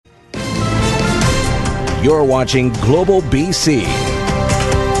You're watching Global BC.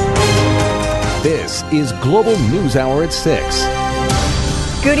 This is Global News Hour at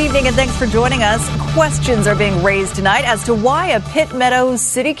 6. Good evening and thanks for joining us. Questions are being raised tonight as to why a Pitt Meadows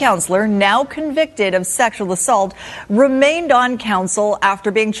city councillor, now convicted of sexual assault, remained on council after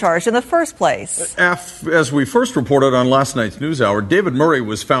being charged in the first place. As we first reported on last night's News Hour, David Murray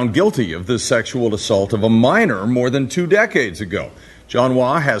was found guilty of the sexual assault of a minor more than 2 decades ago. John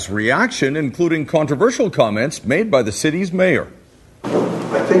Waugh has reaction, including controversial comments made by the city's mayor.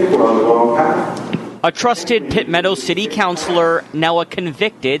 I think we're on the wrong path. A trusted Pitt Meadows city councillor, now a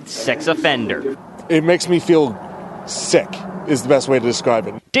convicted sex offender. It makes me feel sick, is the best way to describe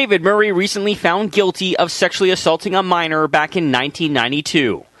it. David Murray recently found guilty of sexually assaulting a minor back in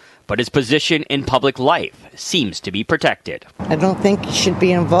 1992. But his position in public life seems to be protected. I don't think he should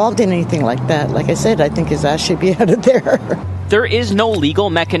be involved in anything like that. Like I said, I think his ass should be out of there. There is no legal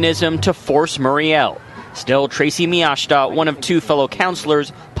mechanism to force Murray out. Still, Tracy Miashta, one of 2 fellow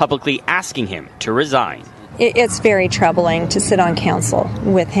councillors, publicly asking him to resign. It's very troubling to sit on council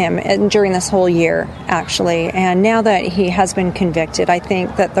with him during this whole year, actually. And now that he has been convicted, I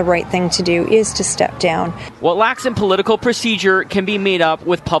think that the right thing to do is to step down. What lacks in political procedure can be made up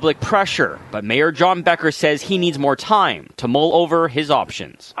with public pressure. But Mayor John Becker says he needs more time to mull over his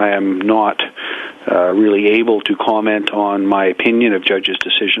options. I am not really able to comment on my opinion of judges'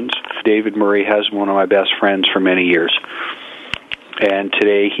 decisions. David Murray has been one of my best friends for many years. And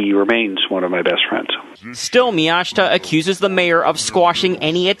today he remains one of my best friends. Still, Miashta accuses the mayor of squashing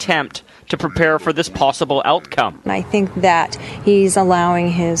any attempt to prepare for this possible outcome. I think that he's allowing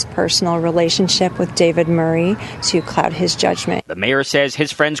his personal relationship with David Murray to cloud his judgment. The mayor says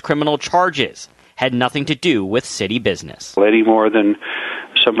his friend's criminal charges had nothing to do with city business. Any more than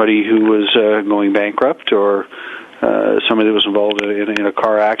somebody who was going bankrupt or somebody that was involved in a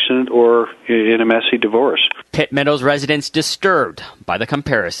car accident or in a messy divorce. Pitt Meadows residents disturbed by the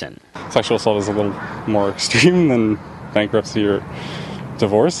comparison. Sexual assault is a little more extreme than bankruptcy or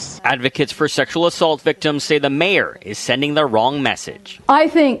divorce. Advocates for sexual assault victims say the mayor is sending the wrong message. I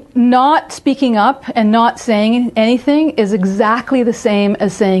think not speaking up and not saying anything is exactly the same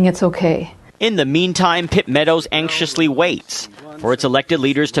as saying it's okay. In the meantime, Pitt Meadows anxiously waits for its elected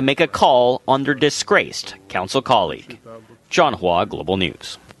leaders to make a call on their disgraced council colleague. John Hua, Global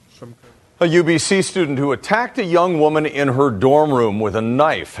News. A UBC student who attacked a young woman in her dorm room with a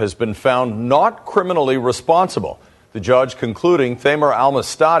knife has been found not criminally responsible. The judge concluding Thamer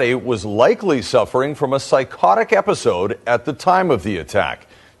Almastadi was likely suffering from a psychotic episode at the time of the attack.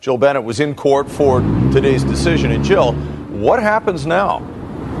 Jill Bennett was in court for today's decision. And Jill, what happens now?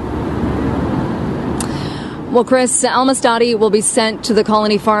 Well, Chris, Almastadi will be sent to the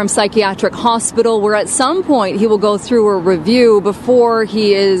Colony Farm Psychiatric Hospital, where at some point he will go through a review before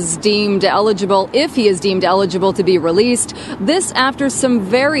he is deemed eligible, if he is deemed eligible to be released. This after some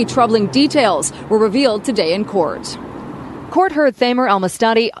very troubling details were revealed today in court. Court heard Thamer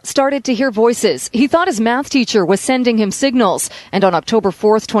Almastadi started to hear voices. He thought his math teacher was sending him signals. And on October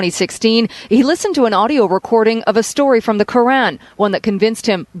 4th, 2016, he listened to an audio recording of a story from the Quran, one that convinced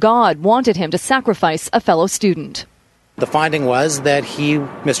him God wanted him to sacrifice a fellow student. The finding was that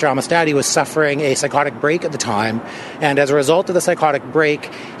Mr. Almastadi, was suffering a psychotic break at the time, and as a result of the psychotic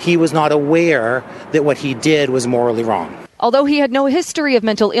break, he was not aware that what he did was morally wrong. Although he had no history of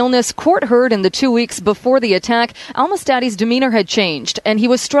mental illness, court heard in the 2 weeks before the attack, Almastadi's demeanor had changed and he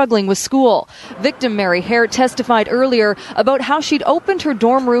was struggling with school. Victim Mary Hare testified earlier about how she'd opened her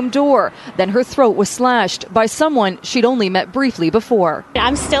dorm room door. Then her throat was slashed by someone she'd only met briefly before.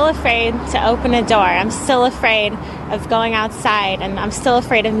 I'm still afraid to open a door. I'm still afraid of going outside, and I'm still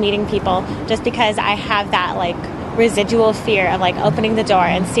afraid of meeting people just because I have that residual fear of opening the door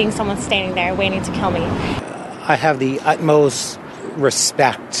and seeing someone standing there waiting to kill me. I have the utmost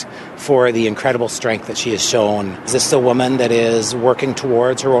respect for the incredible strength that she has shown. This is a woman that is working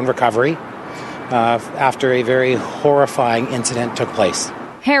towards her own recovery after a very horrifying incident took place.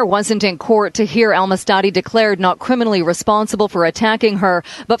 Hare wasn't in court to hear Almastadi declared not criminally responsible for attacking her,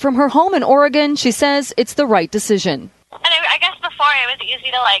 but from her home in Oregon, she says it's the right decision. And I guess before it was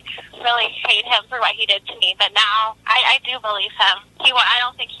easy to really hate him for what he did to me, but now I do believe him. I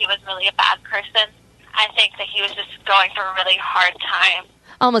don't think he was really a bad person. I think that he was just going through a really hard time.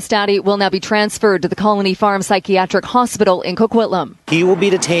 Almastadi will now be transferred to the Colony Farm Psychiatric Hospital in Coquitlam. He will be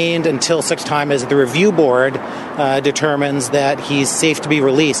detained until such time as the review board determines that he's safe to be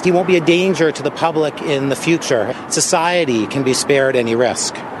released. He won't be a danger to the public in the future. Society can be spared any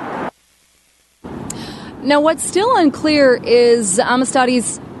risk. Now, what's still unclear is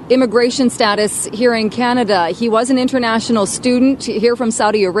Almastadi's immigration status here in Canada. He was an international student here from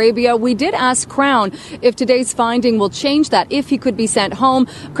Saudi Arabia. We did ask Crown if today's finding will change that, if he could be sent home.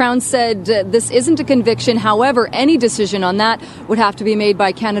 Crown said this isn't a conviction. However, any decision on that would have to be made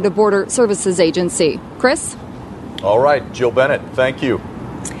by Canada Border Services Agency. Chris? All right, Jill Bennett, thank you.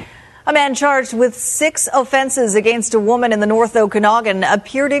 A man charged with 6 offenses against a woman in the North Okanagan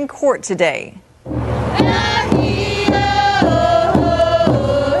appeared in court today.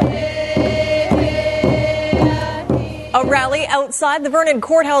 A rally outside the Vernon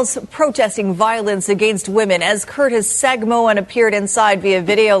Courthouse protesting violence against women as Curtis Sagmoan appeared inside via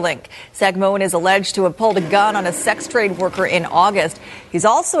video link. Sagmoan is alleged to have pulled a gun on a sex trade worker in August. He's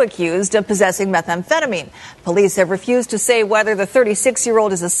also accused of possessing methamphetamine. Police have refused to say whether the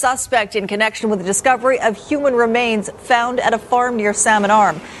 36-year-old is a suspect in connection with the discovery of human remains found at a farm near Salmon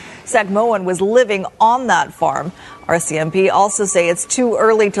Arm. Sagmoan was living on that farm. RCMP also say it's too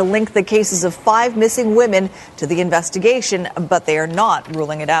early to link the cases of 5 missing women to the investigation, but they are not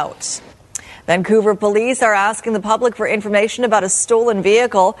ruling it out. Vancouver police are asking the public for information about a stolen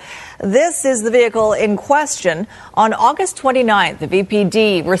vehicle. This is the vehicle in question. On August 29th, the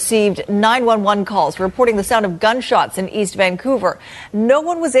VPD received 911 calls reporting the sound of gunshots in East Vancouver. No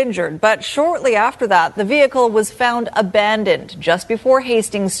one was injured, but shortly after that, the vehicle was found abandoned just before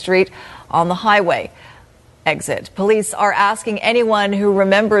Hastings Street on the highway exit. Police are asking anyone who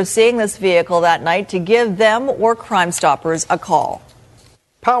remembers seeing this vehicle that night to give them or Crime Stoppers a call.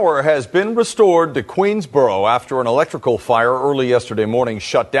 Power has been restored to Queensborough after an electrical fire early yesterday morning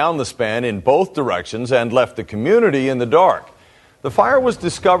shut down the span in both directions and left the community in the dark. The fire was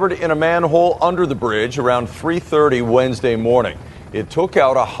discovered in a manhole under the bridge around 3:30 Wednesday morning. It took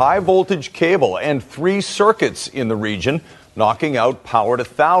out a high-voltage cable and 3 circuits in the region, knocking out power to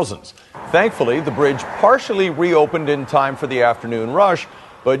thousands. Thankfully, the bridge partially reopened in time for the afternoon rush,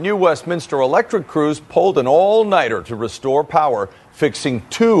 but New Westminster Electric crews pulled an all-nighter to restore power, fixing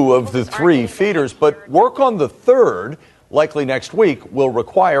 2 of the 3 feeders. But work on the 3rd, likely next week, will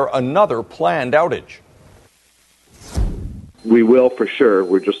require another planned outage. We will for sure.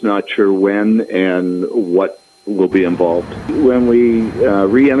 We're just not sure when and what will be involved. When we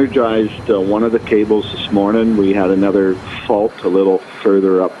re-energized one of the cables this morning, we had another fault a little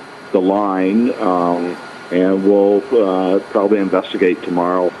further up the line, and we'll probably investigate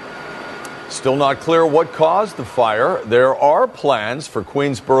tomorrow. Still not clear what caused the fire. There are plans for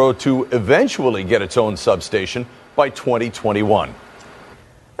Queensborough to eventually get its own substation by 2021.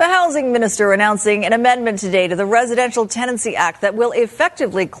 The housing minister announcing an amendment today to the Residential Tenancy Act that will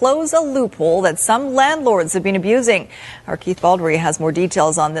effectively close a loophole that some landlords have been abusing. Our Keith Baldry has more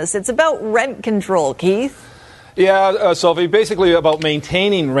details on this. It's about rent control. Keith? Yeah, Sophie, basically about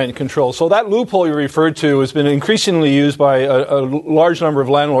maintaining rent control. So that loophole you referred to has been increasingly used by a large number of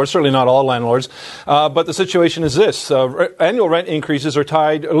landlords, certainly not all landlords. But the situation is this. Annual rent increases are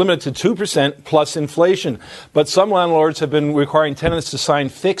limited to 2% plus inflation. But some landlords have been requiring tenants to sign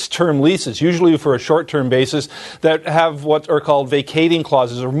fixed-term leases, usually for a short-term basis, that have what are called vacating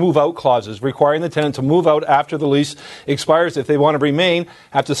clauses or move-out clauses, requiring the tenant to move out after the lease expires. If they want to remain,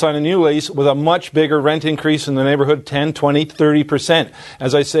 have to sign a new lease with a much bigger rent increase in the neighborhood, 10, 20, 30%.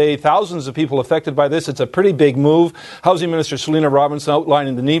 As I say, thousands of people affected by this. It's a pretty big move. Housing Minister Selina Robinson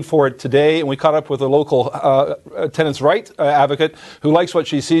outlining the need for it today, and we caught up with a local tenants' right advocate who likes what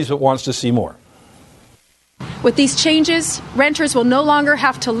she sees but wants to see more. With these changes, renters will no longer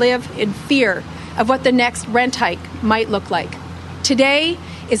have to live in fear of what the next rent hike might look like. Today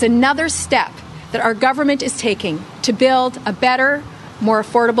is another step that our government is taking to build a better, more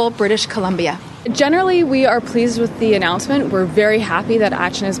affordable British Columbia. Generally, we are pleased with the announcement. We're very happy that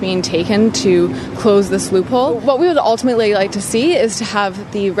action is being taken to close this loophole. What we would ultimately like to see is to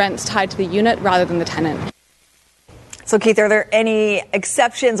have the rents tied to the unit rather than the tenant. So, Keith, are there any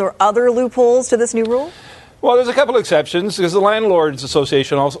exceptions or other loopholes to this new rule? Well, there's a couple of exceptions because the Landlords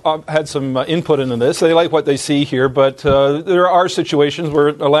Association also had some input into this. They like what they see here, but there are situations where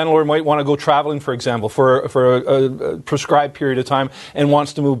a landlord might want to go traveling, for example, for a prescribed period of time and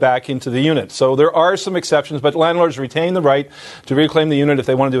wants to move back into the unit. So there are some exceptions, but landlords retain the right to reclaim the unit if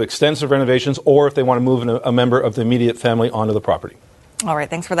they want to do extensive renovations or if they want to move a member of the immediate family onto the property. All right.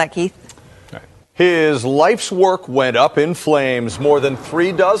 Thanks for that, Keith. His life's work went up in flames. More than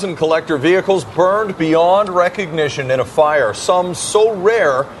 36 collector vehicles burned beyond recognition in a fire, some so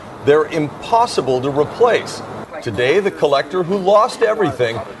rare they're impossible to replace. Today, the collector who lost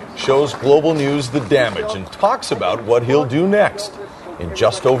everything shows Global News the damage and talks about what he'll do next in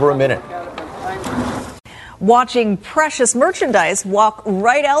just over a minute. Watching precious merchandise walk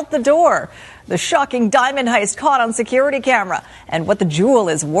right out the door. the shocking diamond heist caught on security camera, and what the jewel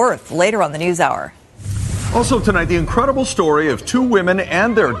is worth later on the news hour. Also tonight, the incredible story of two women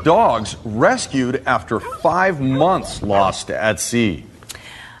and their dogs rescued after 5 months lost at sea.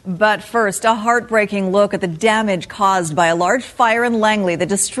 But first, a heartbreaking look at the damage caused by a large fire in Langley that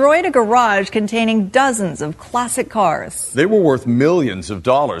destroyed a garage containing dozens of classic cars. They were worth millions of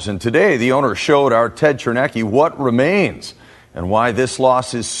dollars, and today the owner showed our Ted Chernecki what remains and why this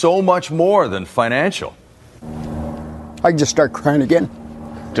loss is so much more than financial. I just start crying again.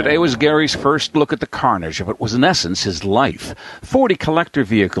 Today was Gary's first look at the carnage of what was in essence his life. 40 collector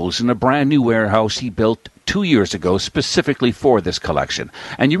vehicles in a brand new warehouse he built 2 years ago specifically for this collection.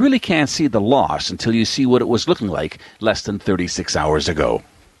 And you really can't see the loss until you see what it was looking like less than 36 hours ago.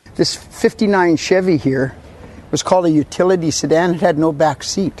 This 59 Chevy here was called a utility sedan. It had no back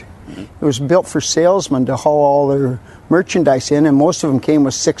seat. It was built for salesmen to haul all their merchandise in, and most of them came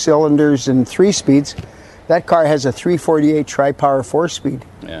with 6 cylinders and 3 speeds. That car has a 348 tri-power 4-speed.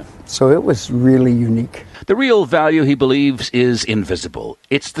 Yeah. So it was really unique. The real value, he believes, is invisible.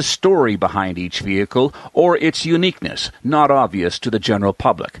 It's the story behind each vehicle or its uniqueness, not obvious to the general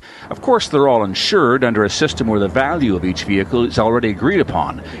public. Of course, they're all insured under a system where the value of each vehicle is already agreed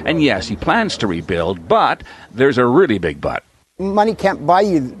upon. And yes, he plans to rebuild, but there's a really big but. Money can't buy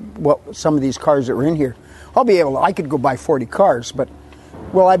you what some of these cars that were in here. I could go buy 40 cars, but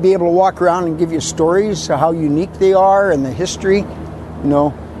will I be able to walk around and give you stories of how unique they are and the history?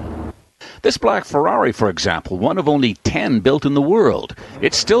 No. This black Ferrari, for example, one of only 10 built in the world.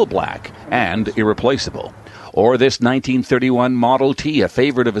 It's still black and irreplaceable. Or this 1931 Model T, a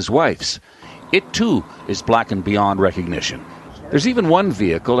favorite of his wife's. It, too, is black and beyond recognition. There's even one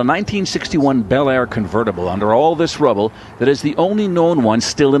vehicle, a 1961 Bel Air convertible, under all this rubble that is the only known one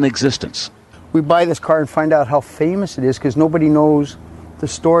still in existence. We buy this car and find out how famous it is because nobody knows the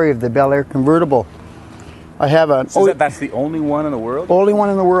story of the Bel Air convertible. I have a... So that's the only one in the world? Only one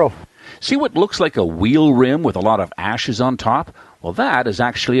in the world. See what looks like a wheel rim with a lot of ashes on top? Well, that is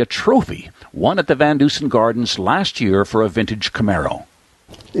actually a trophy, won at the Van Dusen Gardens last year for a vintage Camaro.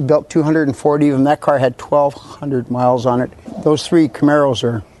 They built 240 of them. That car had 1,200 miles on it. Those 3 Camaros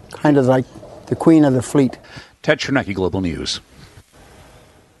are kind of like the queen of the fleet. Ted Chernecki, Global News.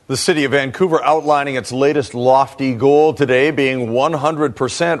 The city of Vancouver outlining its latest lofty goal today, being 100%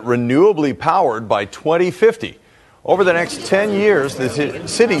 renewably powered by 2050. Over the next 10 years, the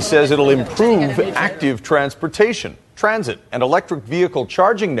city says it'll improve active transportation, transit, and electric vehicle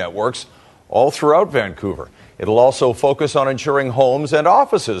charging networks all throughout Vancouver. It'll also focus on ensuring homes and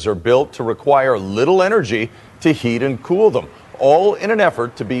offices are built to require little energy to heat and cool them, all in an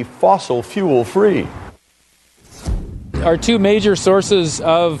effort to be fossil fuel free. Our 2 major sources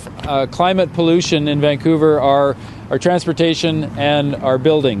of climate pollution in Vancouver are our transportation and our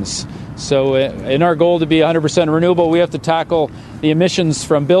buildings. So in our goal to be 100% renewable, we have to tackle the emissions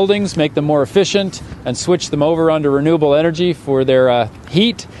from buildings, make them more efficient, and switch them over onto renewable energy for their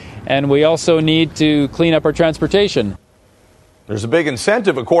heat. And we also need to clean up our transportation. There's a big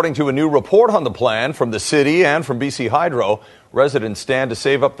incentive, according to a new report on the plan from the city and from BC Hydro. Residents stand to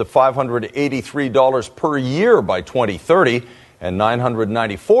save up to $583 per year by 2030 and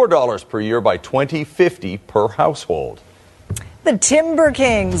 $994 per year by 2050 per household. The Timber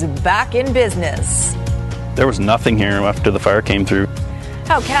Kings back in business. There was nothing here after the fire came through.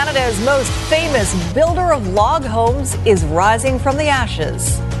 How Canada's most famous builder of log homes is rising from the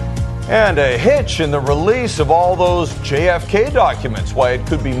ashes. And a hitch in the release of all those JFK documents, why it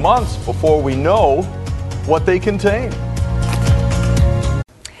could be months before we know what they contain.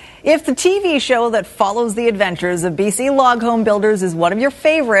 If the TV show that follows the adventures of BC log home builders is one of your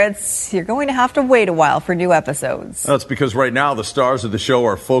favorites, you're going to have to wait a while for new episodes. That's because right now the stars of the show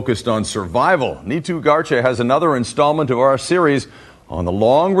are focused on survival. Neetu Garcha has another installment of our series on the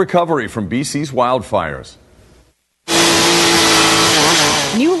long recovery from BC's wildfires.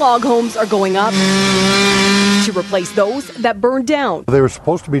 New log homes are going up to replace those that burned down. They were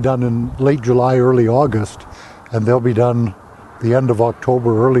supposed to be done in late July, early August, and they'll be done the end of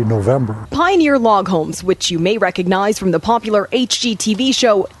October, early November. Pioneer Log Homes, which you may recognize from the popular HGTV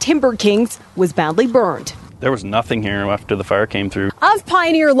show Timber Kings, was badly burned. There was nothing here after the fire came through. Of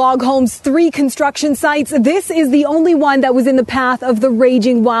Pioneer Log Homes' 3 construction sites, this is the only one that was in the path of the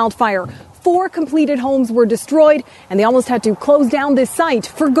raging wildfire. 4 completed homes were destroyed, and they almost had to close down this site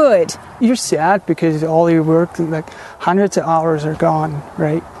for good. You're sad because all your work, like hundreds of hours are gone,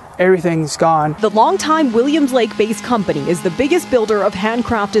 right? Everything's gone. The longtime Williams Lake-based company is the biggest builder of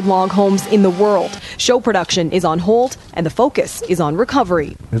handcrafted log homes in the world. Show production is on hold, and the focus is on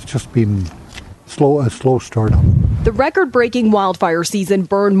recovery. It's just been a slow start up. The record-breaking wildfire season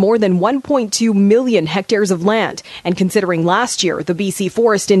burned more than 1.2 million hectares of land. And considering last year, the BC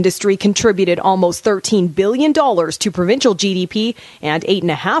forest industry contributed almost $13 billion to provincial GDP and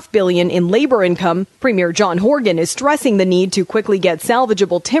 $8.5 billion in labor income, Premier John Horgan is stressing the need to quickly get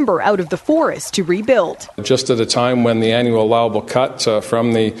salvageable timber out of the forest to rebuild. Just at a time when the annual allowable cut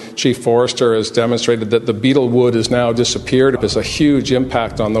from the chief forester has demonstrated that the beetle wood has now disappeared, there's a huge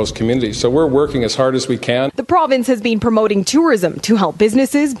impact on those communities. So we're working as hard as we can. The province has been promoting tourism to help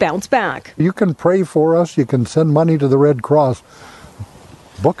businesses bounce back. You can pray for us. You can send money to the Red Cross.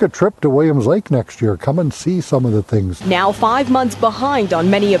 Book a trip to Williams Lake next year. Come and see some of the things. Now 5 months behind on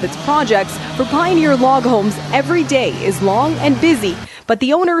many of its projects, for Pioneer Log Homes, every day is long and busy. But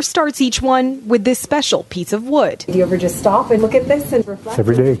the owner starts each one with this special piece of wood. Do you ever just stop and look at this and reflect?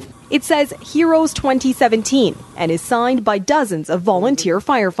 Every day. It says Heroes 2017 and is signed by dozens of volunteer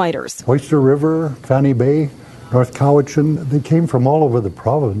firefighters. Oyster River, Fanny Bay, North Cowichan, they came from all over the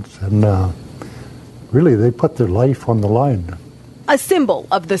province, and really they put their life on the line. A symbol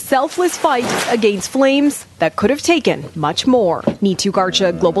of the selfless fight against flames that could have taken much more. Neetu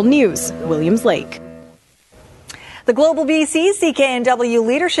Garcha, Global News, Williams Lake. The Global BC CKNW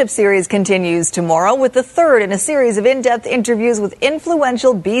Leadership Series continues tomorrow with the third in a series of in-depth interviews with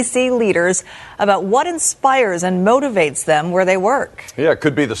influential BC leaders about what inspires and motivates them where they work. Yeah, it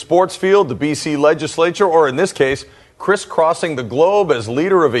could be the sports field, the BC legislature, or in this case, crisscrossing the globe as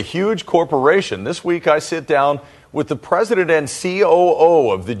leader of a huge corporation. This week I sit down with the president and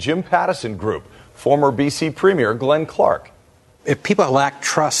COO of the Jim Pattison Group, former BC Premier Glenn Clark. If people lack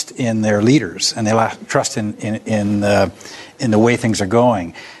trust in their leaders and they lack trust in the way things are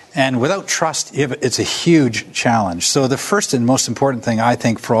going, and without trust, it's a huge challenge. So the first and most important thing, I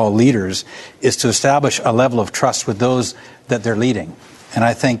think, for all leaders is to establish a level of trust with those that they're leading. And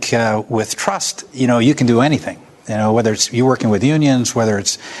I think with trust, you can do anything. Whether it's you working with unions, whether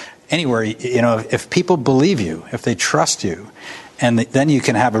it's anywhere, if people believe you, if they trust you, and then you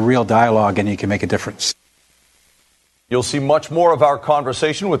can have a real dialogue and you can make a difference. You'll see much more of our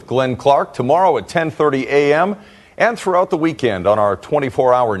conversation with Glenn Clark tomorrow at 10:30 a.m. and throughout the weekend on our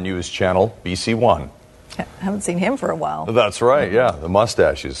 24-hour news channel, BC One. I haven't seen him for a while. That's right, yeah. The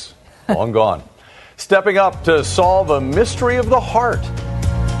mustache is long gone. Stepping up to solve a mystery of the heart.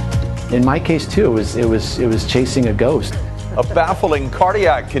 In my case, too, it was chasing a ghost. A baffling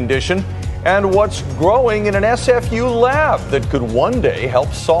cardiac condition and what's growing in an SFU lab that could one day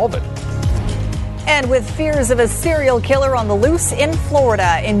help solve it. And with fears of a serial killer on the loose in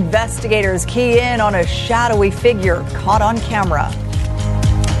Florida, investigators key in on a shadowy figure caught on camera.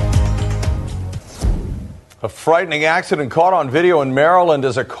 A frightening accident caught on video in Maryland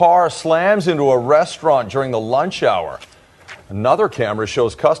as a car slams into a restaurant during the lunch hour. Another camera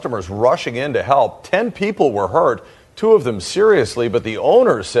shows customers rushing in to help. 10 people were hurt, 2 of them seriously, but the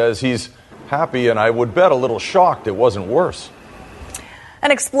owner says he's happy and I would bet a little shocked it wasn't worse. An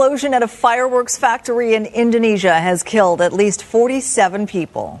explosion at a fireworks factory in Indonesia has killed at least 47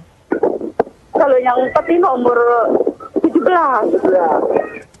 people.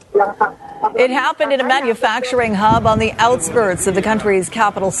 It happened in a manufacturing hub on the outskirts of the country's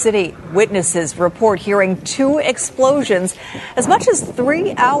capital city. Witnesses report hearing 2 explosions as much as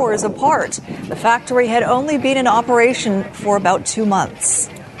 3 hours apart. The factory had only been in operation for about 2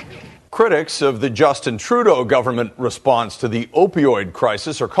 months. Critics of the Justin Trudeau government response to the opioid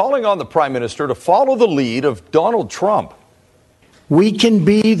crisis are calling on the Prime Minister to follow the lead of Donald Trump. We can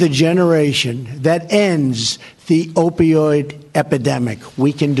be the generation that ends the opioid epidemic.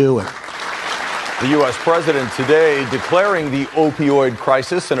 We can do it. The U.S. president today declaring the opioid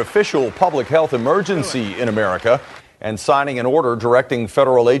crisis an official public health emergency in America and signing an order directing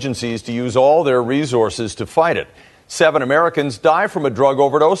federal agencies to use all their resources to fight it. 7 Americans die from a drug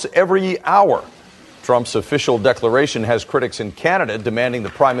overdose every hour. Trump's official declaration has critics in Canada demanding the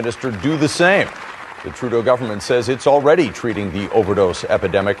Prime Minister do the same. The Trudeau government says it's already treating the overdose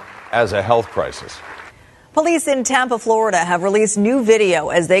epidemic as a health crisis. Police in Tampa, Florida have released new video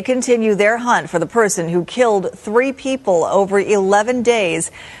as they continue their hunt for the person who killed 3 people over 11 days,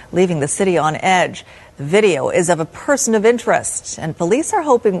 leaving the city on edge. The video is of a person of interest, and police are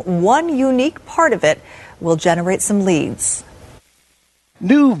hoping one unique part of it will generate some leads.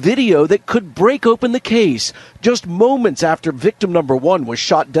 New video that could break open the case. Just moments after victim number 1 was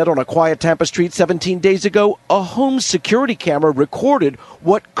shot dead on a quiet Tampa street 17 days ago, a home security camera recorded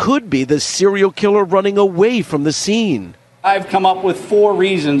what could be the serial killer running away from the scene. I've come up with 4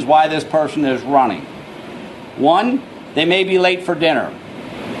 reasons why this person is running. 1, they may be late for dinner.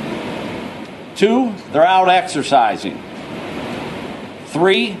 2, they're out exercising.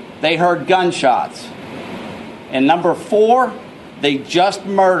 3, they heard gunshots. And number 4, they just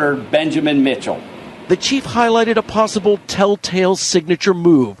murdered Benjamin Mitchell. The chief highlighted a possible telltale signature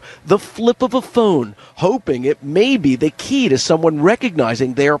move, the flip of a phone, hoping it may be the key to someone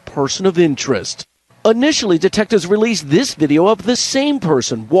recognizing their person of interest. Initially, detectives released this video of the same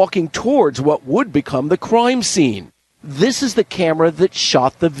person walking towards what would become the crime scene. This is the camera that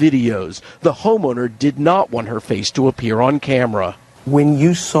shot the videos. The homeowner did not want her face to appear on camera. When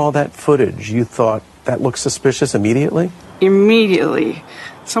you saw that footage, you thought that looked suspicious immediately? Immediately.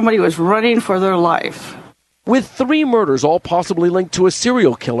 Somebody was running for their life. With 3 murders all possibly linked to a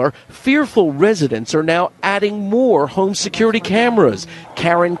serial killer, fearful residents are now adding more home security cameras.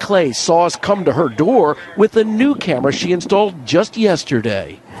 Karen Clay saw us come to her door with a new camera she installed just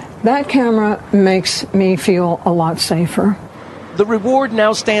yesterday. That camera makes me feel a lot safer. The reward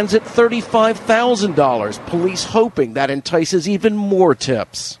now stands at $35,000, police hoping that entices even more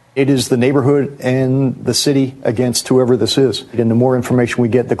tips. It is the neighborhood and the city against whoever this is. And the more information we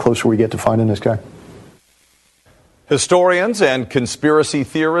get, the closer we get to finding this guy. Historians and conspiracy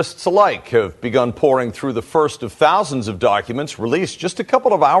theorists alike have begun pouring through the first of thousands of documents released just a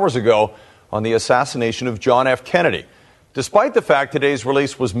couple of hours ago on the assassination of John F. Kennedy. Despite the fact today's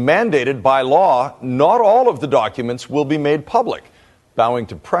release was mandated by law, not all of the documents will be made public. Bowing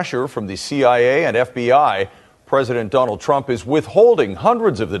to pressure from the CIA and FBI, President Donald Trump is withholding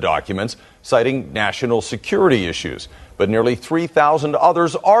hundreds of the documents, citing national security issues. But nearly 3,000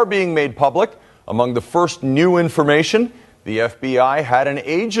 others are being made public. Among the first new information, the FBI had an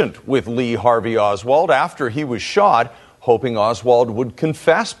agent with Lee Harvey Oswald after he was shot, hoping Oswald would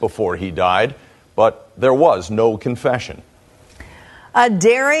confess before he died. But there was no confession. A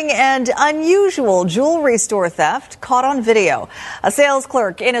daring and unusual jewelry store theft caught on video. A sales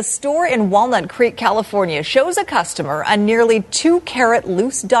clerk in a store in Walnut Creek, California, shows a customer a nearly 2-carat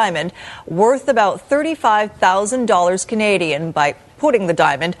loose diamond worth about $35,000 Canadian by putting the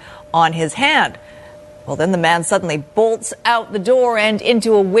diamond on his hand. Well, then the man suddenly bolts out the door and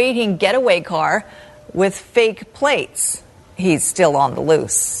into a waiting getaway car with fake plates. He's still on the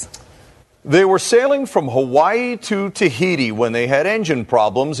loose. They were sailing from Hawaii to Tahiti when they had engine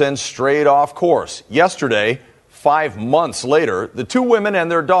problems and strayed off course. Yesterday, 5 months later, the 2 women and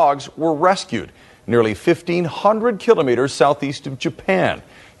their dogs were rescued nearly 1,500 kilometers southeast of Japan.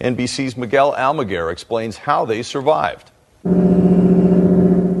 NBC's Miguel Almaguer explains how they survived.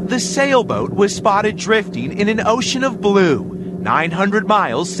 The sailboat was spotted drifting in an ocean of blue, 900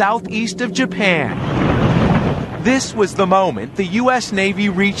 miles southeast of Japan. This was the moment the U.S. Navy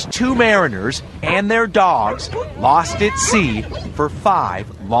reached 2 mariners and their dogs lost at sea for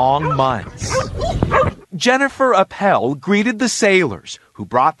 5 long months. Jennifer Appel greeted the sailors, who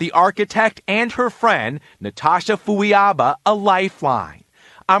brought the architect and her friend, Natasha Fuiaba, a lifeline.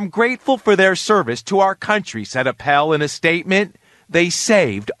 "I'm grateful for their service to our country," said Appel in a statement. "They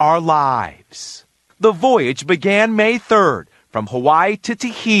saved our lives." The voyage began May 3rd from Hawaii to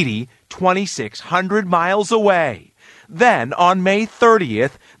Tahiti, 2,600 miles away. Then, on May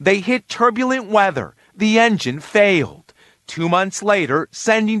 30th, they hit turbulent weather. The engine failed. 2 months later,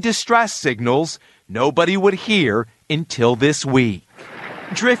 sending distress signals nobody would hear until this week.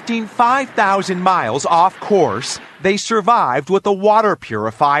 Drifting 5,000 miles off course, they survived with a water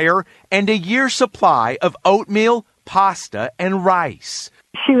purifier and a year's supply of oatmeal, pasta, and rice.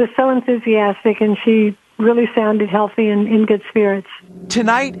 She was so enthusiastic, and she really sounded healthy and in good spirits.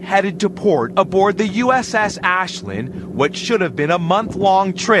 Tonight, headed to port aboard the USS Ashland, what should have been a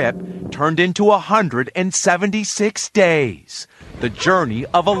month-long trip turned into 176 days. The journey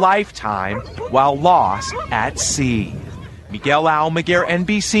of a lifetime while lost at sea. Miguel Almaguer,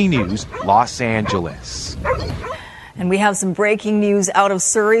 NBC News, Los Angeles. And we have some breaking news out of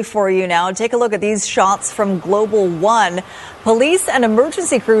Surrey for you now. Take a look at these shots from Global One. Police and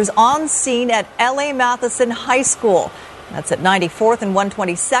emergency crews on scene at L.A. Matheson High School. That's at 94th and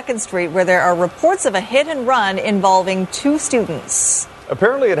 122nd Street, where there are reports of a hit and run involving 2 students.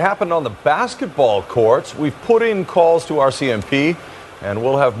 Apparently it happened on the basketball courts. We've put in calls to RCMP, and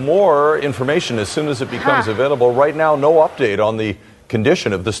we'll have more information as soon as it becomes available. Right now, no update on the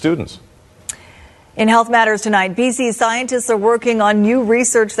condition of the students. In Health Matters tonight, BC scientists are working on new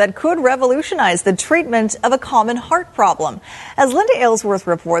research that could revolutionize the treatment of a common heart problem. As Linda Aylesworth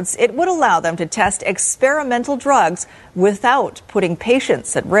reports, it would allow them to test experimental drugs without putting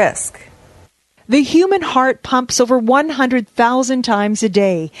patients at risk. The human heart pumps over 100,000 times a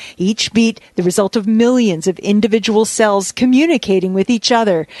day. Each beat the result of millions of individual cells communicating with each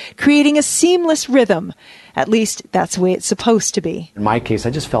other, creating a seamless rhythm. At least that's the way it's supposed to be. In my case,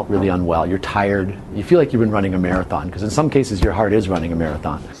 I just felt really unwell. You're tired. You feel like you've been running a marathon, because in some cases your heart is running a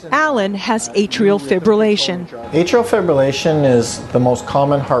marathon. Alan has atrial fibrillation. Atrial fibrillation is the most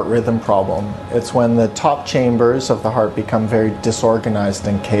common heart rhythm problem. It's when the top chambers of the heart become very disorganized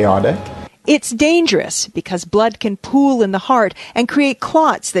and chaotic. It's dangerous because blood can pool in the heart and create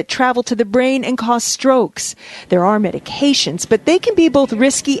clots that travel to the brain and cause strokes. There are medications, but they can be both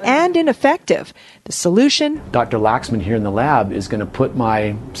risky and ineffective. The solution? Dr. Laxman here in the lab is going to put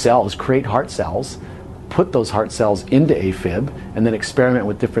my cells, create heart cells, put those heart cells into AFib, and then experiment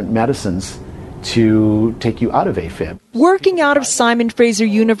with different medicines to take you out of AFib. Working out of Simon Fraser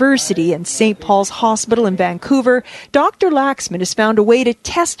University and St. Paul's Hospital in Vancouver, Dr. Laxman has found a way to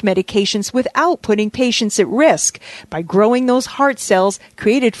test medications without putting patients at risk by growing those heart cells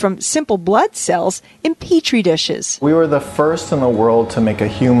created from simple blood cells in petri dishes. We were the first in the world to make a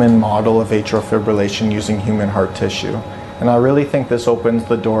human model of atrial fibrillation using human heart tissue. And I really think this opens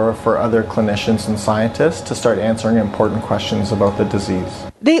the door for other clinicians and scientists to start answering important questions about the disease.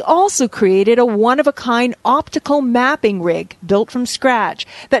 They also created a one-of-a-kind optical mapping rig built from scratch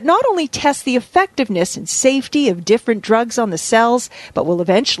that not only tests the effectiveness and safety of different drugs on the cells, but will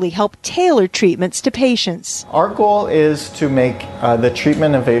eventually help tailor treatments to patients. Our goal is to make the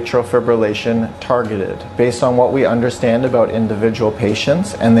treatment of atrial fibrillation targeted based on what we understand about individual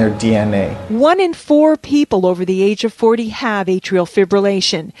patients and their DNA. 1 in 4 people over the age of 40 have atrial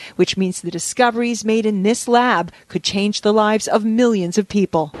fibrillation, which means the discoveries made in this lab could change the lives of millions of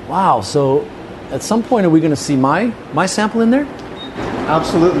people. Wow, so at some point are we going to see my sample in there?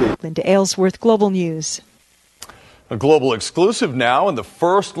 Absolutely. Linda Aylesworth, Global News. A global exclusive now, and the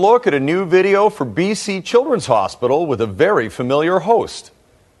first look at a new video for BC Children's Hospital with a very familiar host.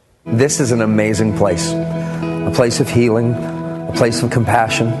 This is an amazing place. A place of healing, a place of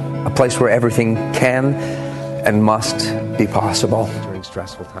compassion, a place where everything can and must be possible during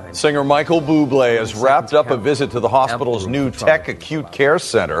stressful times. Singer Michael Bublé has wrapped up a visit to the hospital's new Tech Acute Care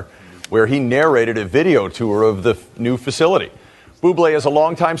Center, where he narrated a video tour of the new facility. Bublé is a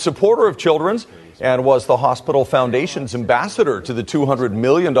longtime supporter of Children's and was the Hospital Foundation's ambassador to the $200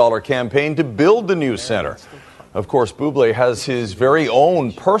 million campaign to build the new center. Of course, Bublé has his very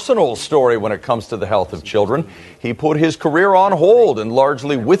own personal story when it comes to the health of children. He put his career on hold and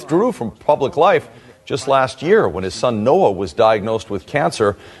largely withdrew from public life just last year when his son Noah was diagnosed with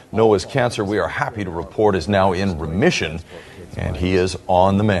cancer. Noah's cancer, we are happy to report, is now in remission, and he is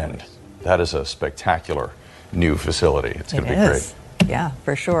on the mend. That is a spectacular new facility. It's going to be great. Yeah,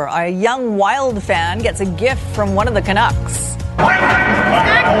 for sure. A young Wild fan gets a gift from one of the Canucks.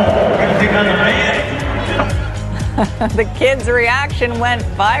 The kid's reaction went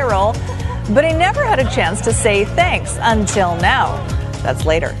viral, but he never had a chance to say thanks until now. That's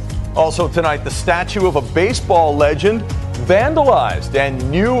later. Also tonight, the statue of a baseball legend vandalized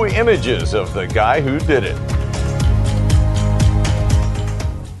and new images of the guy who did it.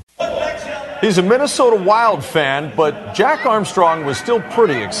 He's a Minnesota Wild fan, but Jack Armstrong was still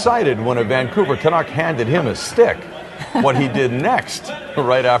pretty excited when a Vancouver Canuck handed him a stick. What he did next,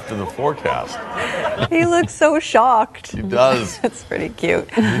 right after the forecast. He looks so shocked. He does. It's pretty cute.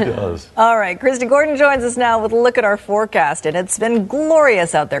 He does. All right, Christy Gordon joins us now with a look at our forecast, and it's been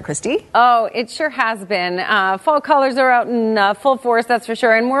glorious out there, Christy. Oh, it sure has been. Fall colors are out in full force, that's for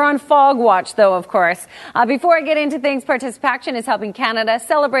sure, and we're on fog watch, though, of course. Before I get into things, Participation is helping Canada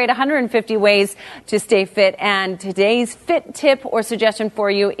celebrate 150 ways to stay fit, and today's fit tip or suggestion for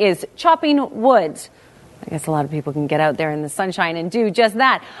you is chopping wood. I guess a lot of people can get out there in the sunshine and do just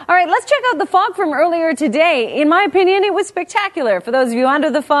that. All right, let's check out the fog from earlier today. In my opinion, it was spectacular. For those of you under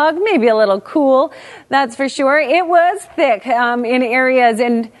the fog, maybe a little cool, that's for sure. It was thick in areas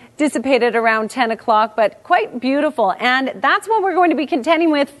and dissipated around 10 o'clock, but quite beautiful. And that's what we're going to be contending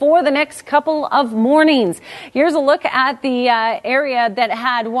with for the next couple of mornings. Here's a look at the area that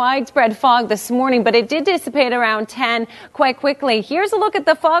had widespread fog this morning, but it did dissipate around 10 quite quickly. Here's a look at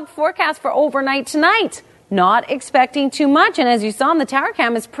the fog forecast for overnight tonight. Not expecting too much, and as you saw on the tower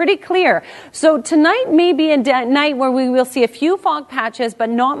cam, it's pretty clear. So tonight may be a night where we will see a few fog patches, but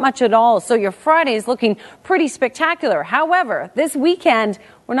not much at all. So your Friday is looking pretty spectacular. However, this weekend,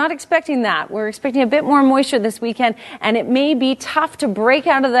 We're not expecting that. We're expecting a bit more moisture this weekend, and it may be tough to break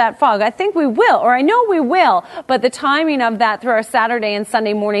out of that fog. I think we will, or I know we will, but the timing of that through our Saturday and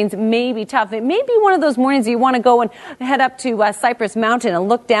Sunday mornings may be tough. It may be one of those mornings you want to go and head up to Cypress Mountain and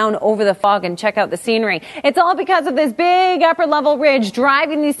look down over the fog and check out the scenery. It's all because of this big upper level ridge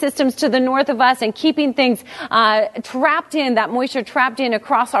driving these systems to the north of us and keeping things trapped in, that moisture trapped in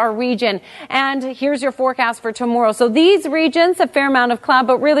across our region. And here's your forecast for tomorrow. So these regions, a fair amount of cloud,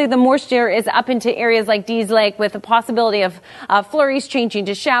 but really the moisture is up into areas like Dease Lake with the possibility of flurries changing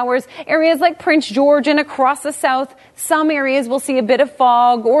to showers. Areas like Prince George and across the south, some areas will see a bit of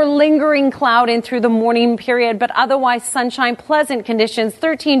fog or lingering cloud in through the morning period, but otherwise sunshine, pleasant conditions,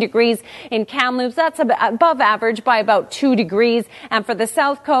 13 degrees in Kamloops. That's above average by about 2 degrees. And for the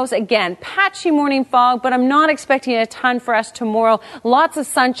south coast, again, patchy morning fog, but I'm not expecting a ton for us tomorrow. Lots of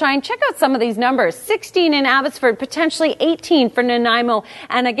sunshine. Check out some of these numbers. 16 in Abbotsford, potentially 18 for Nanaimo.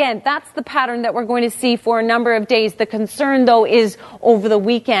 And again, that's the pattern that we're going to see for a number of days. The concern, though, is over the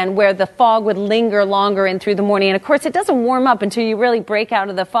weekend where the fog would linger longer in through the morning. And of course, it doesn't warm up until you really break out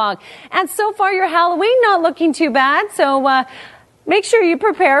of the fog. And so far, your Halloween not looking too bad. So, make sure you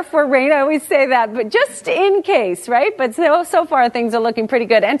prepare for rain. I always say that, but just in case, right? But so far things are looking pretty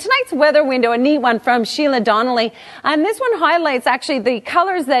good. And tonight's weather window, a neat one from Sheila Donnelly. And this one highlights actually the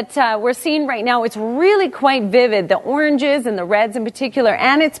colors that we're seeing right now. It's really quite vivid, the oranges and the reds in particular.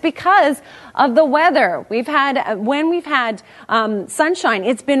 And it's because of the weather. When we've had sunshine,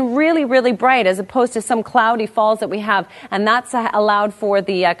 it's been really, really bright as opposed to some cloudy falls that we have. And that's allowed for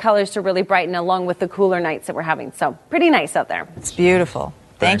the colors to really brighten along with the cooler nights that we're having. So pretty nice out there. It's beautiful.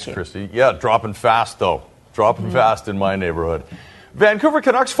 Thanks, Christy. Yeah, dropping fast, though. Dropping fast in my neighborhood. Vancouver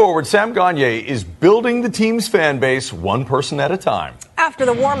Canucks forward Sam Gagner is building the team's fan base one person at a time. After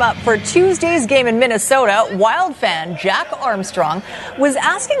the warm-up for Tuesday's game in Minnesota, Wild fan Jack Armstrong was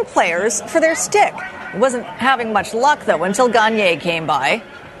asking players for their stick. He wasn't having much luck, though, until Gagner came by.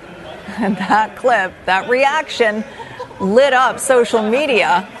 And that clip, that reaction, lit up social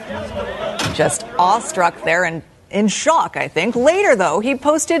media. Just awestruck there and in shock, I think. Later, though, he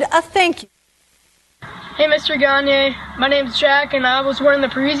posted a thank you. Hey, Mr. Gagner. My name's Jack, and I was wearing the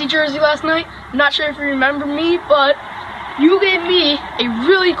Parisi jersey last night. I'm not sure if you remember me, but you gave me a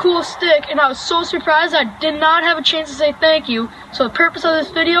really cool stick, and I was so surprised I did not have a chance to say thank you. So the purpose of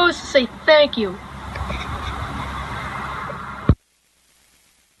this video is to say thank you.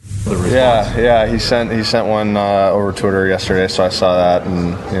 Yeah, he sent one over Twitter yesterday, so I saw that,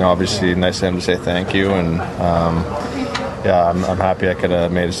 and obviously nice of him to say thank you, and I'm happy I could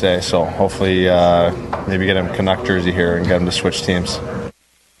have made his day. So hopefully, maybe get him a Canuck jersey here and get him to switch teams.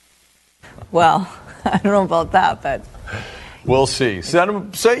 Well, I don't know about that, but we'll see. Send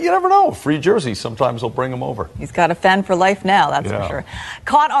him. Say you never know. Free jersey. Sometimes they'll bring him over. He's got a fan for life now. That's for sure.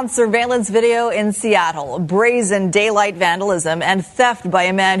 Caught on surveillance video in Seattle, brazen daylight vandalism and theft by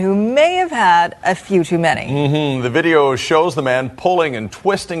a man who may have had a few too many. The video shows the man pulling and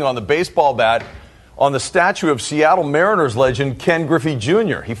twisting on the baseball bat on the statue of Seattle Mariners legend Ken Griffey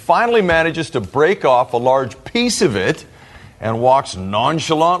Jr. He finally manages to break off a large piece of it and walks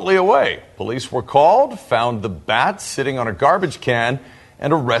nonchalantly away. Police were called, found the bat sitting on a garbage can,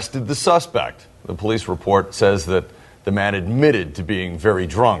 and arrested the suspect. The police report says that the man admitted to being very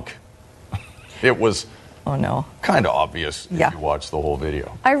drunk. It was kind of obvious if you watch the whole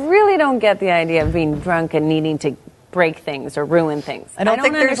video. I really don't get the idea of being drunk and needing to break things or ruin things. I don't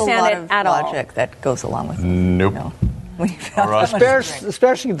think there's a lot of at logic all. That goes along with it. Nope. No.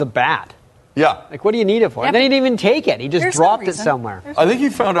 Especially the bat. Yeah. Like, what do you need it for? And then he didn't even take it. He just dropped it somewhere. I think he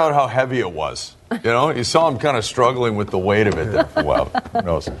found out how heavy it was. You saw him kind of struggling with the weight of it there for a while. Who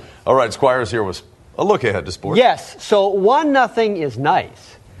knows? All right, Squires here was a look ahead to sports. Yes, so 1-0 is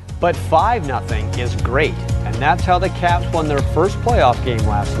nice, but 5-0 is great. And that's how the Caps won their first playoff game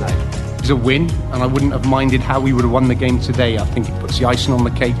last night. It was a win, and I wouldn't have minded how we would have won the game today. I think it puts the icing on the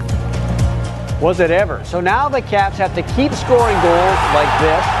cake. Was it ever? So now the Caps have to keep scoring goals like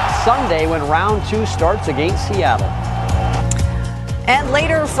this Sunday when round 2 starts against Seattle. And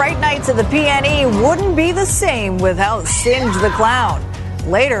later, Fright Nights at the PNE wouldn't be the same without Singe the Clown.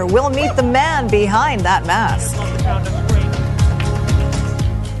 Later, we'll meet the man behind that mask.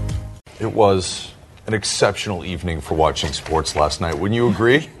 It was an exceptional evening for watching sports last night. Wouldn't you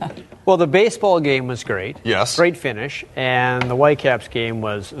agree? Well, the baseball game was great. Yes. Great finish. And the Whitecaps game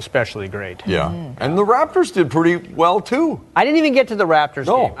was especially great. Yeah. And the Raptors did pretty well, too. I didn't even get to the Raptors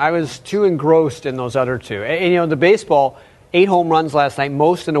game. I was too engrossed in those other two. And the baseball, 8 home runs last night,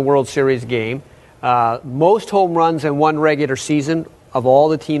 most in a World Series game. Most home runs in one regular season of all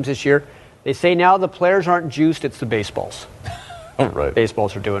the teams this year. They say now the players aren't juiced, it's the baseballs. Right.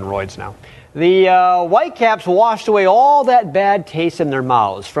 Baseballs are doing roids now. The Whitecaps washed away all that bad taste in their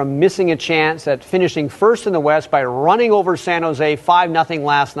mouths from missing a chance at finishing first in the West by running over San Jose 5-0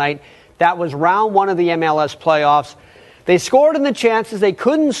 last night. That was round one of the MLS playoffs. They scored in the chances they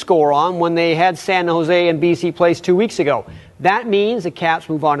couldn't score on when they had San Jose and BC Place 2 weeks ago. That means the Caps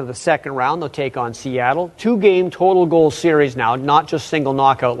move on to the second round. They'll take on Seattle. 2-game total goal series now, not just single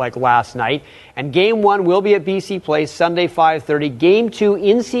knockout like last night. And Game 1 will be at BC Place Sunday 5:30. Game 2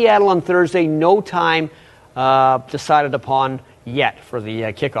 in Seattle on Thursday. No time decided upon yet for the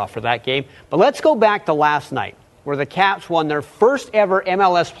kickoff for that game. But let's go back to last night, where the Caps won their first ever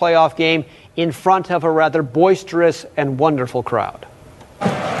MLS playoff game in front of a rather boisterous and wonderful crowd.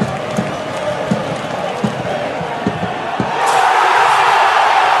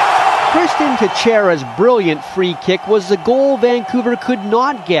 Christian Teixeira's brilliant free kick was the goal Vancouver could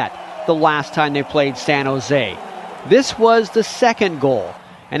not get the last time they played San Jose. This was the second goal.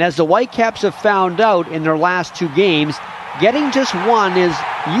 And as the Whitecaps have found out in their last 2 games, getting just one is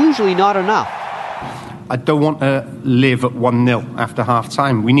usually not enough. I don't want to live at 1-0 after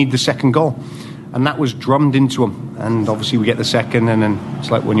half-time. We need the second goal. And that was drummed into them. And obviously we get the second, and then it's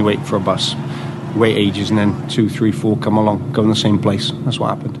like when you wait for a bus. You wait ages, and then 2, 3, 4 come along, go in the same place. That's what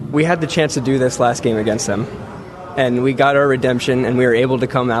happened. We had the chance to do this last game against them. And we got our redemption, and we were able to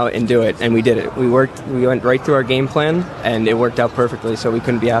come out and do it. And we did it. We went right through our game plan, and it worked out perfectly, so we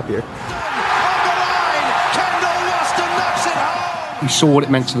couldn't be happier. We saw what it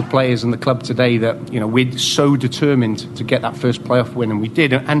meant to the players and the club today that, we're so determined to get that first playoff win, and we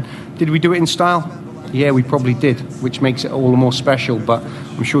did. And did we do it in style? Yeah, we probably did, which makes it all the more special. But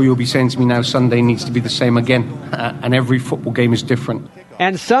I'm sure you'll be saying to me now, Sunday needs to be the same again. And every football game is different.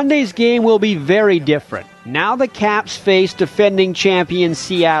 And Sunday's game will be very different. Now the Caps face defending champion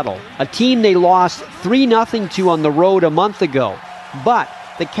Seattle, a team they lost 3-0 to on the road a month ago. But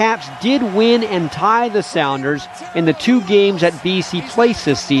the Caps did win and tie the Sounders in the 2 games at BC Place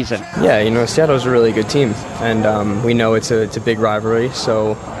this season. Yeah, Seattle's a really good team, and we know it's a big rivalry.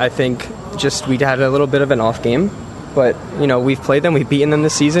 So I think just we had a little bit of an off game, but we've played them, we've beaten them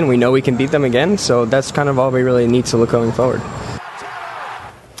this season. We know we can beat them again, so that's kind of all we really need to look going forward.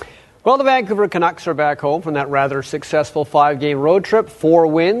 Well, the Vancouver Canucks are back home from that rather successful 5-game road trip. 4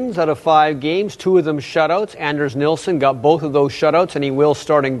 wins out of 5 games, 2 of them shutouts. Anders Nilsson got both of those shutouts, and he will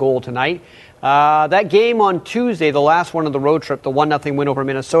start in goal tonight. That game on Tuesday, the last one of the road trip, the 1-0 win over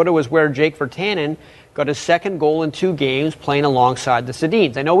Minnesota, was where Jake Virtanen got his second goal in 2 games playing alongside the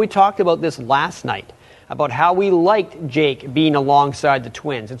Sedins. I know we talked about this last night, about how we liked Jake being alongside the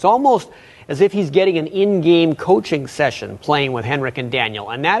Twins. It's almost as if he's getting an in-game coaching session playing with Henrik and Daniel.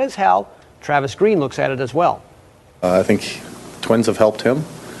 And that is how Travis Green looks at it as well. I think Twins have helped him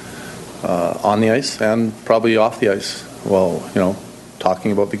on the ice and probably off the ice. Well,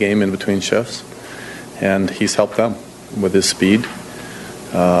 talking about the game in between shifts. And he's helped them with his speed.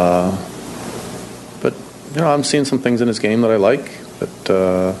 But, I'm seeing some things in his game that I like.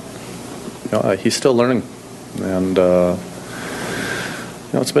 But, he's still learning. And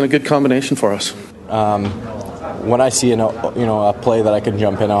it's been a good combination for us. When I see a play that I can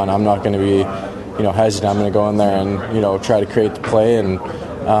jump in on, I'm not going to be hesitant. I'm going to go in there and try to create the play. And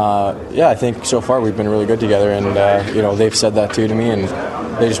I think so far we've been really good together. And they've said that too to me, and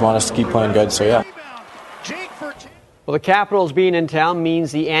they just want us to keep playing good. So yeah. Well, the Capitals being in town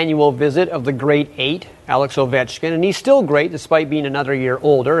means the annual visit of the great 8, Alex Ovechkin, and he's still great despite being another year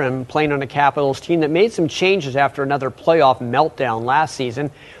older and playing on a Capitals team that made some changes after another playoff meltdown last season.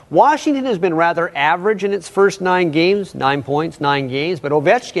 Washington has been rather average in its first 9 games, 9 points, 9 games, but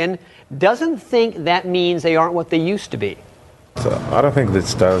Ovechkin doesn't think that means they aren't what they used to be. So I don't think the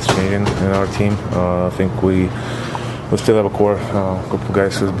style is changing in our team. I think we still have a core, a couple of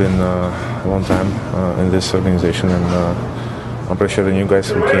guys who've been a long time in this organization, and I'm pretty sure the new guys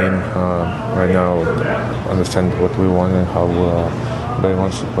who came right now understand what we want and how they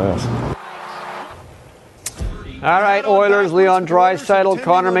want to play us. All right, Oilers, Leon Draisaitl,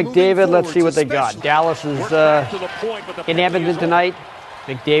 Connor McDavid. Let's see what they got. Dallas is in Edmonton tonight.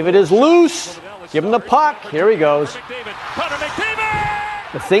 McDavid is loose. Give him the puck. Here he goes.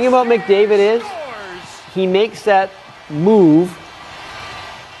 The thing about McDavid is he makes that move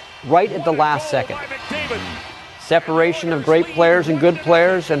right at the last second. Separation of great players and good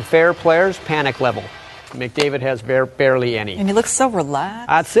players and fair players, panic level. McDavid has barely any. And he looks so relaxed.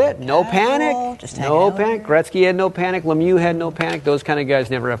 That's it. No panic. Just no panic. Gretzky had no panic. Lemieux had no panic. Those kind of guys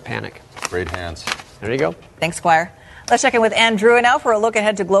never have panic. Great hands. There you go. Thanks, Squire. Let's check in with Ann Drew now for a look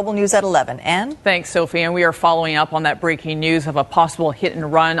ahead to Global News at 11. Ann? Thanks, Sophie. And we are following up on that breaking news of a possible hit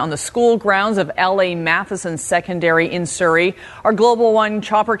and run on the school grounds of L.A. Matheson Secondary in Surrey. Our Global One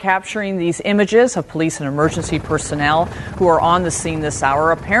chopper capturing these images of police and emergency personnel who are on the scene this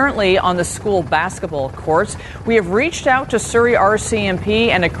hour, apparently on the school basketball courts. We have reached out to Surrey RCMP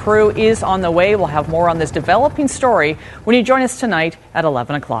and a crew is on the way. We'll have more on this developing story when you join us tonight at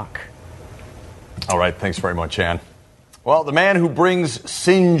 11 o'clock. All right. Thanks very much, Ann. Well, the man who brings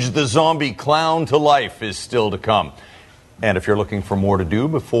Singe the zombie clown to life is still to come. And if you're looking for more to do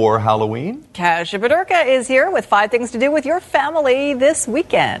before Halloween, Kasia Badurka is here with 5 things to do with your family this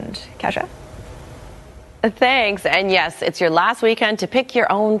weekend. Kasia? Thanks. And yes, it's your last weekend to pick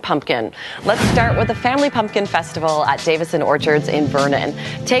your own pumpkin. Let's start with the Family Pumpkin Festival at Davison Orchards in Vernon.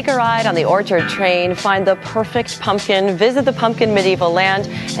 Take a ride on the Orchard train, find the perfect pumpkin, visit the pumpkin medieval land,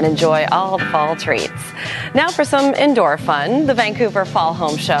 and enjoy all the fall treats. Now for some indoor fun. The Vancouver Fall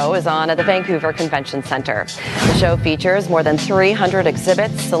Home Show is on at the Vancouver Convention Centre. The show features more than 300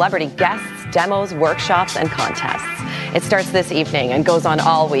 exhibits, celebrity guests, demos, workshops, and contests. It starts this evening and goes on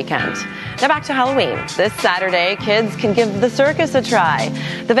all weekend. Now back to Halloween. This Saturday, kids can give the circus a try.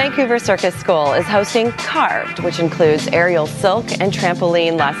 The Vancouver Circus School is hosting Carved, which includes aerial silk and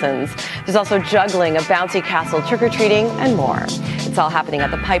trampoline lessons. There's also juggling, a bouncy castle, trick-or-treating, and more. It's all happening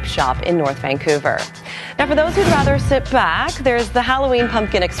at the Pipe Shop in North Vancouver. Now, for those who'd rather sit back, there's the Halloween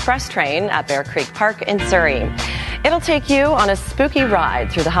Pumpkin Express train at Bear Creek Park in Surrey. It'll take you on a spooky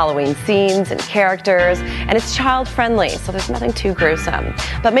ride through the Halloween scenes and characters, and it's child-friendly, so there's nothing too gruesome.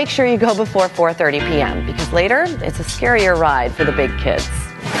 But make sure you go before 4:30 p.m., because later, it's a scarier ride for the big kids.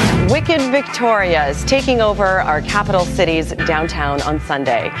 Wicked Victoria is taking over our capital city's downtown on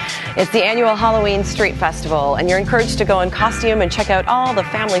Sunday. It's the annual Halloween Street Festival, and you're encouraged to go in costume and check out all the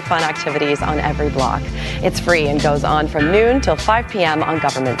family fun activities on every block. It's free and goes on from noon till 5 p.m. on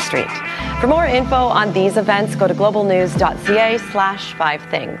Government Street. For more info on these events, go to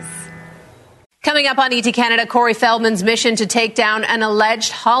globalnews.ca/5things. Coming up on ET Canada, Corey Feldman's mission to take down an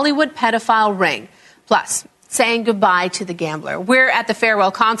alleged Hollywood pedophile ring. Plus, saying goodbye to the gambler. We're at the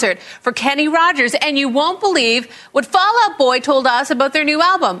farewell concert for Kenny Rogers, and you won't believe what Fall Out Boy told us about their new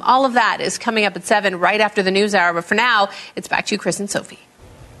album. All of that is coming up at 7 right after the news hour. But for now, it's back to you, Chris and Sophie.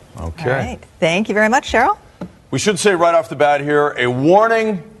 Okay. All right. Thank you very much, Cheryl. We should say right off the bat here, a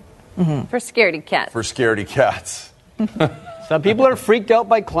warning for scaredy cats. for scaredy cats. Some people are freaked out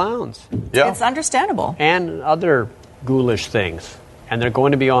by clowns. Yeah. It's understandable. And other ghoulish things. And they're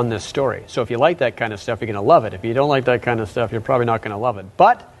going to be on this story. So if you like that kind of stuff, you're going to love it. If you don't like that kind of stuff, you're probably not going to love it.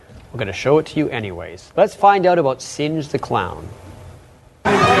 But we're going to show it to you anyways. Let's find out about Singe the Clown.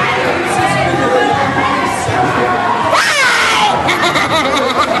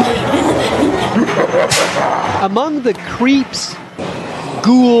 Among the creeps,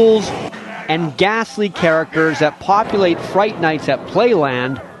 ghouls, and ghastly characters that populate Fright Nights at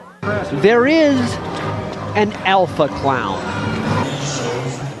Playland, there is an alpha clown.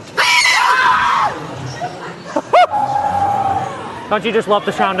 Don't you just love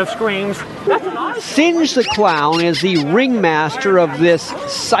the sound of screams? Singe the Clown is the ringmaster of this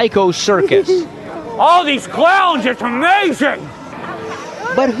psycho circus. All these clowns, it's amazing!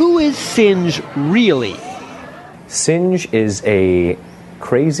 But who is Singe really? Singe is a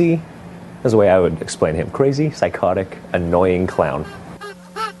crazy, that's the way I would explain him, crazy, psychotic, annoying clown.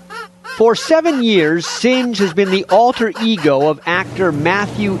 For 7 years, Singe has been the alter ego of actor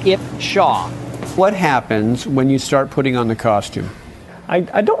Matthew Ip Shaw. What happens when you start putting on the costume?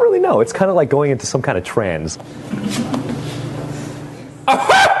 I don't really know. It's kind of like going into some kind of trance.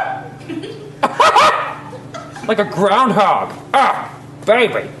 Like a groundhog. Ah,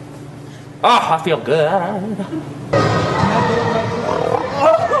 baby. Ah, I feel good.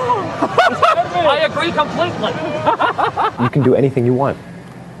 I agree completely. You can do anything you want,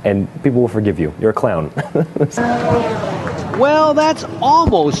 and people will forgive you. You're a clown. Well, that's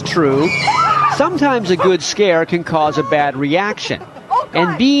almost true. Sometimes a good scare can cause a bad reaction.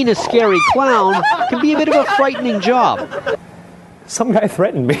 And being a scary clown can be a bit of a frightening job. Some guy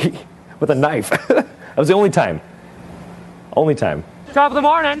threatened me with a knife. That was the only time. Only time. Top of the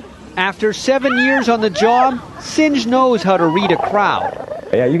morning. After 7 years on the job, Singe knows how to read a crowd.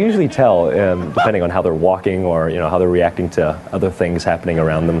 Yeah, you can usually tell, depending on how they're walking or how they're reacting to other things happening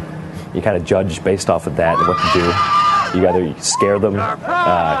around them. You kind of judge based off of that and what to do. You either scare them,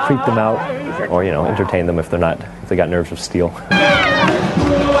 creep them out, or entertain them if they got nerves of steel.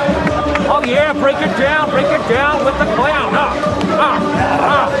 Oh yeah, break it down with the clown.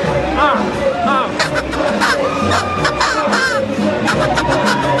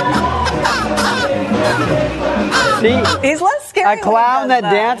 See, he's less scary. A clown that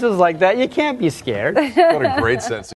dances like that, you can't be scared. What a great sense.